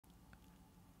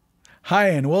Hi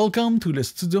and welcome to the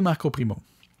Studio Marco Primeau.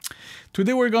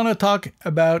 Today we're going to talk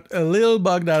about a little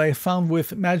bug that I found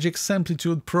with Magix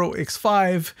Samplitude Pro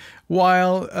X5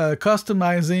 while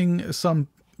customizing some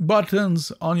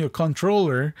buttons on your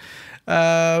controller.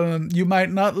 You might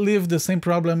not live the same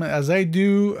problem as I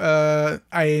do.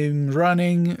 I'm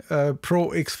running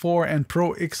Pro X4 and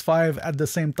Pro X5 at the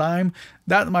same time.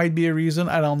 That might be a reason,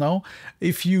 I don't know.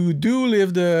 If you do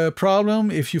live the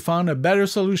problem, if you found a better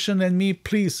solution than me,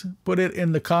 please put it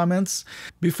in the comments.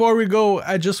 Before we go,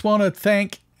 I just want to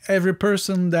thank every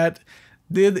person that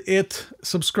did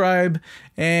subscribe,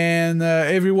 and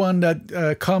everyone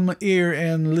that come here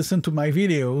and listen to my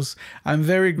videos. I'm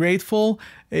very grateful.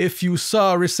 If you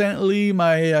saw recently,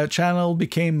 my channel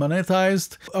became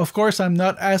monetized. Of course, I'm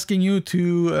not asking you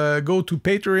to go to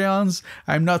Patreons.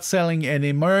 I'm not selling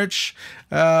any merch.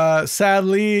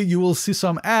 Sadly, you will see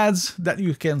some ads that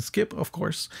you can skip, of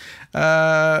course.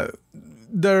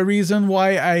 The reason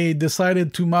why I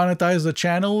decided to monetize the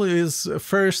channel is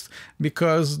first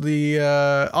because the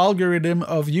algorithm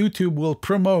of YouTube will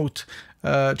promote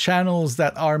channels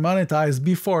that are monetized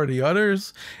before the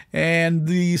others, and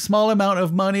the small amount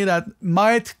of money that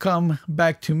might come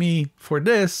back to me for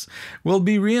this will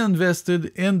be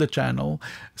reinvested in the channel.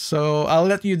 So I'll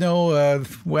let you know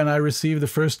when I receive the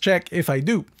first check, if I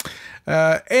do.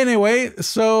 Anyway,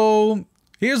 so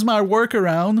here's my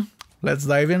workaround. Let's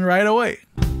dive in right away.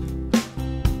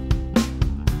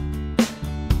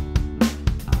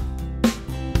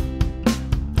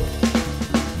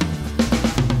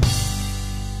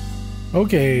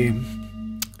 Okay,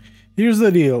 here's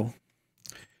the deal.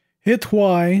 Hit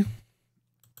Y,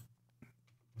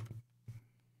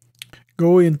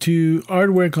 go into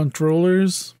hardware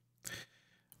controllers,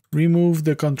 remove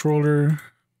the controller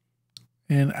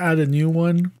and add a new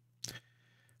one.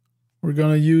 We're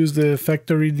going to use the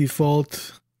factory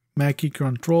default Mackie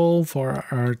control for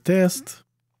our test.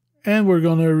 And we're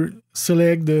going to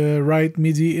select the right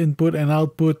MIDI input and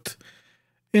output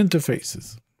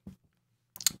interfaces.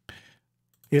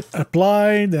 Hit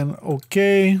apply, then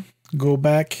OK. Go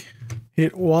back,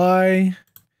 hit Y,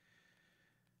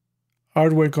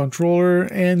 hardware controller,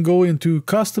 and go into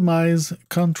customize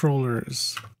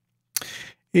controllers.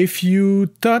 If you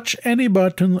touch any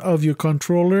button of your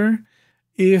controller,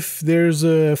 if there's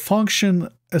a function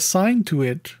assigned to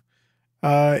it,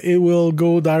 it will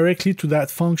go directly to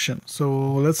that function.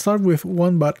 So let's start with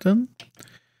one button,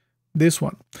 this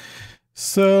one.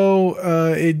 So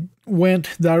it went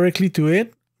directly to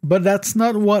it, but that's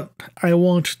not what I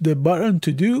want the button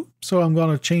to do. So I'm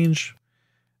going to change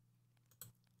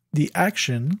the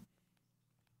action.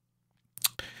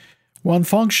 One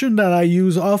function that I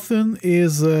use often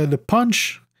is the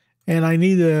punch. And I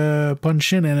need a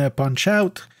punch in and a punch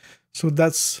out. So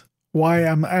that's why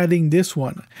I'm adding this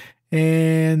one.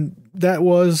 And that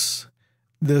was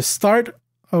the start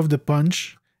of the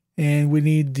punch. And we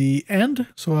need the end.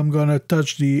 So I'm going to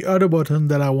touch the other button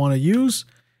that I want to use.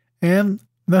 And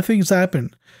nothing's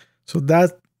happened. So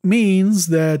that means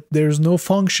that there's no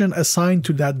function assigned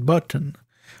to that button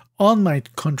on my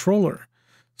controller.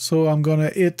 So I'm going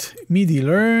to hit MIDI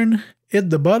learn,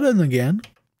 hit the button again.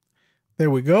 There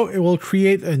we go. It will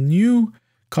create a new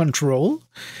control,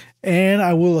 and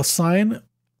I will assign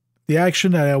the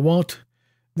action that I want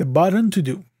the button to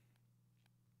do.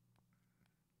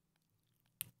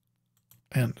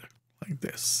 And like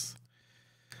this.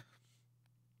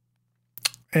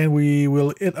 And we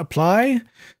will hit apply.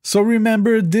 So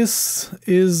remember, this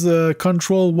is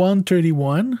control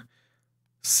 131,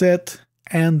 set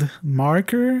end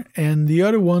marker, and the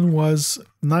other one was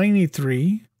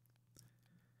 93.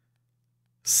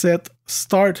 Set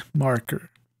start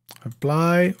marker.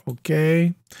 Apply,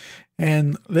 OK.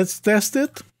 And let's test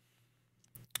it.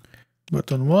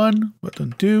 Button 1,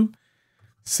 button 2.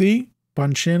 See,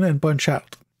 punch in and punch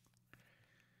out.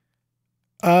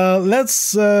 Let's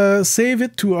save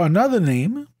it to another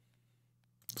name.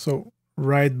 So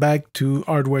right back to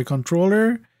hardware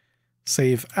controller,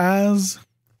 save as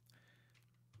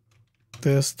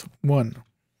test 1.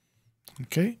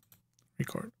 OK,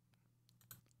 record.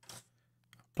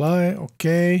 Apply,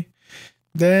 OK.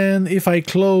 Then if I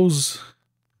close,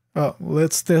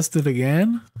 let's test it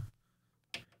again.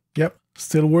 Yep,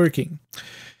 still working.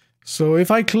 So if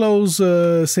I close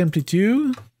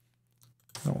Samplitude,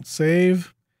 don't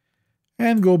save,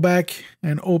 and go back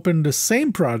and open the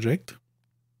same project.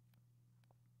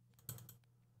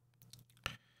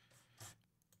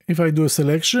 If I do a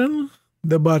selection,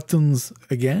 the buttons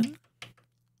again,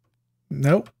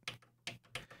 nope,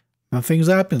 nothing's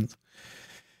happened.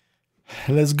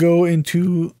 Let's go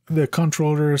into the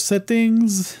controller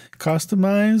settings,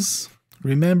 customize.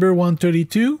 Remember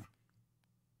 132,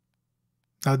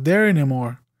 not there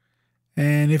anymore.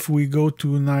 And if we go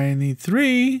to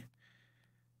 93,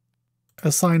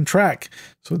 assign track.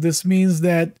 So this means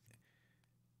that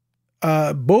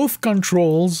both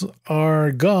controls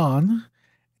are gone.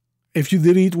 If you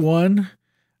delete one,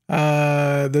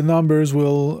 the numbers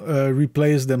will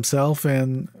replace themselves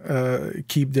and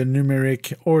keep the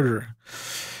numeric order.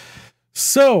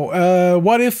 So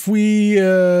what if we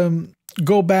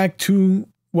go back to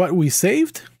what we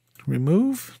saved?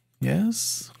 Remove,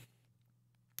 yes.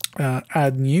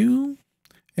 Add new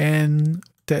and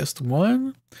test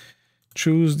one.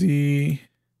 Choose the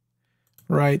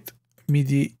right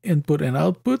MIDI input and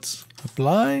outputs.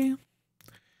 Apply.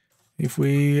 If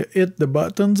we hit the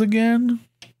buttons again,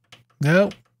 no,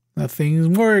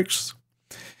 nothing works.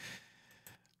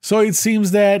 So it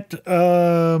seems that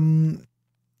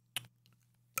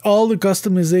all the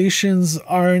customizations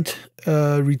aren't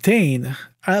retained,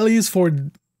 at least for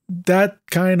that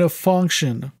kind of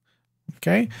function.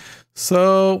 Okay,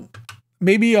 so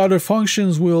maybe other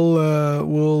functions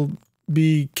will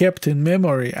be kept in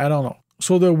memory. I don't know.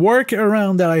 So the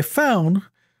workaround that I found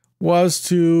was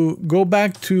to go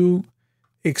back to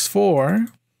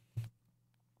X4,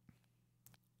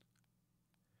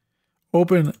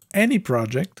 open any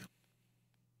project,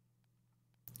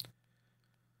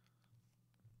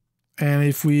 and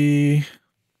if we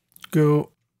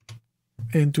go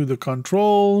into the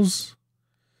controls,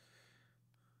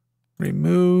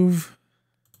 remove,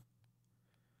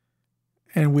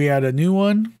 and we add a new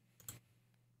one,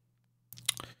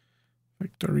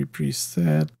 factory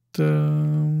preset,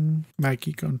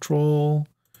 Mackie control,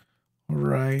 all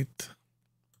right,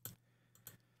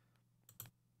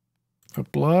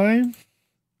 apply,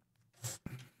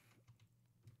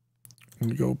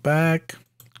 we go back,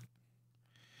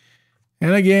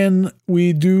 and again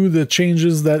we do the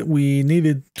changes that we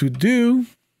needed to do.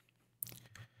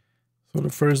 So the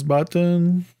first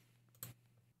button,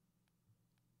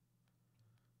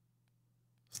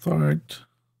 start,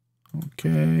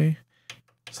 okay.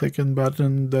 Second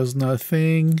button does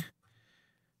nothing.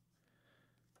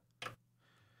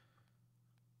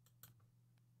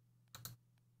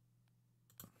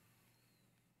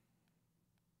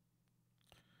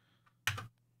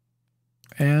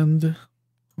 And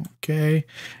okay,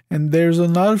 and there's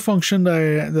another function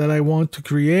that I want to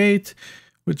create,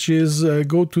 which is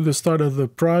go to the start of the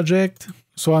project.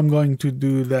 So I'm going to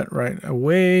do that right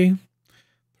away.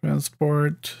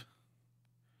 Transport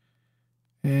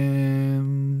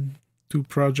and to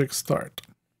project start.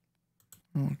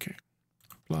 Okay,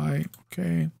 apply.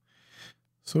 Okay,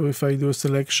 so if I do a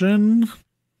selection,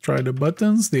 try the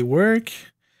buttons, they work.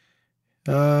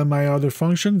 My other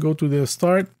function, go to the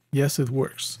start. Yes, it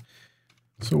works.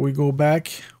 So we go back,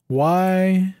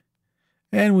 Y,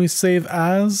 and we save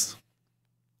as.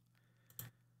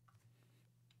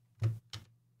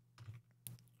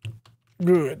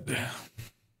 Good.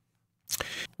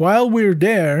 While we're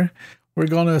there, we're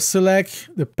gonna select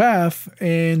the path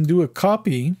and do a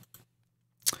copy.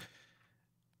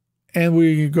 And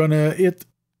we're gonna hit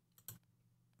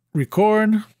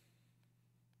record,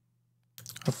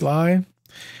 apply.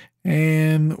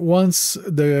 And once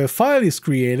the file is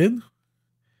created,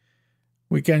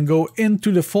 we can go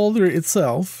into the folder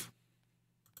itself.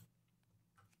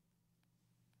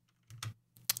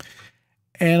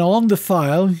 And on the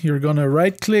file, you're gonna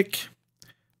right click,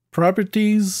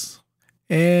 properties,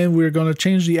 and we're gonna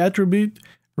change the attribute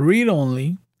read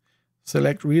only.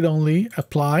 Select read only,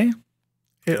 apply,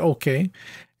 hit OK.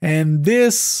 And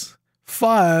this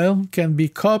file can be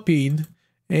copied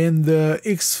in the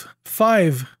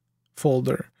X5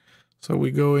 folder. So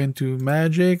we go into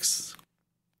Magix,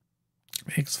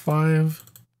 X5,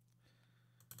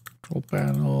 control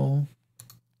panel,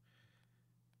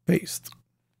 paste.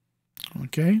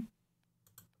 Okay.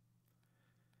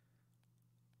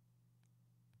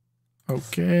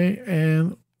 Okay,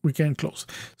 and we can close.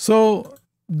 So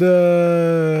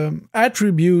the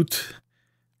attribute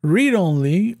read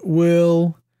only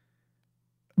will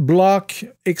block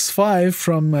X5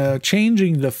 from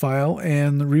changing the file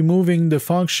and removing the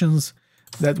functions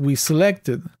that we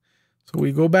selected. So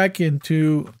we go back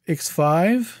into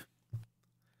X5,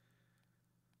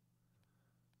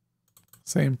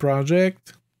 same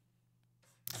project.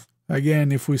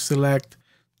 Again, if we select,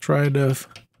 try the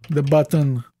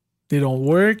button, they don't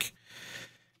work.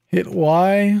 Hit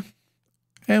Y,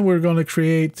 and we're going to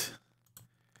create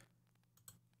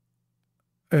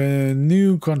a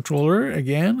new controller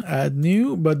again, add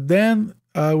new, but then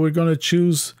we're going to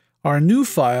choose our new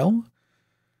file.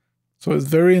 So it's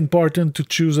very important to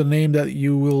choose a name that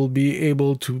you will be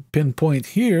able to pinpoint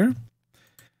here,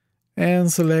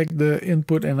 and select the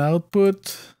input and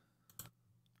output,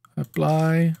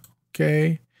 apply.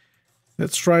 Okay.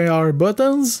 Let's try our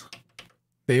buttons.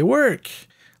 They work.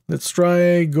 Let's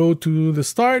try go to the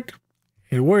start.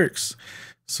 It works.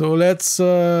 So let's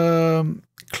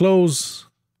close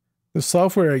the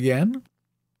software again.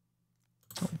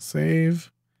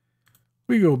 Save.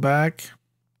 We go back.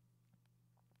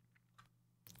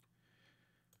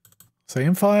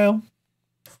 Same file.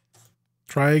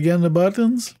 Try again the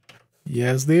buttons.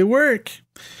 Yes, they work.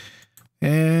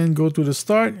 And go to the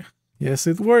start. Yes,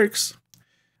 it works.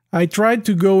 I tried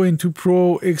to go into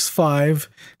Pro X5,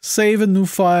 save a new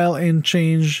file and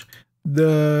change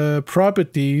the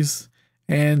properties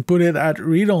and put it at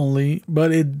read-only,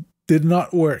 but it did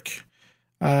not work.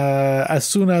 As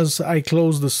soon as I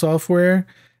close the software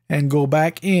and go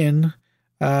back in,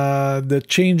 the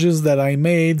changes that I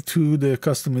made to the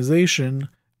customization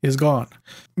is gone.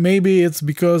 Maybe it's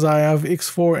because I have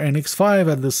X4 and X5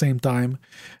 at the same time.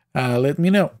 Let me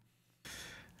know.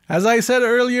 As I said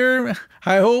earlier,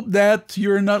 I hope that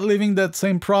you're not living that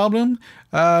same problem.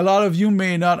 A lot of you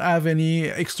may not have any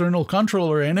external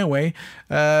controller anyway,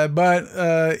 but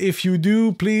if you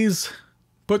do, please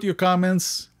put your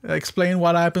comments, explain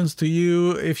what happens to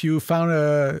you if you found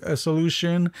a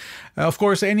solution. Of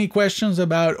course, any questions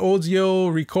about audio,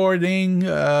 recording,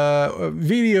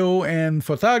 video, and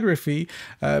photography,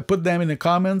 put them in the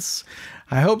comments.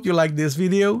 I hope you liked this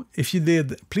video. If you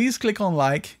did, please click on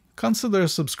like, consider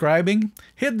subscribing,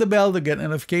 hit the bell to get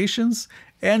notifications,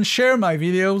 and share my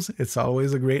videos. It's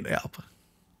always a great help.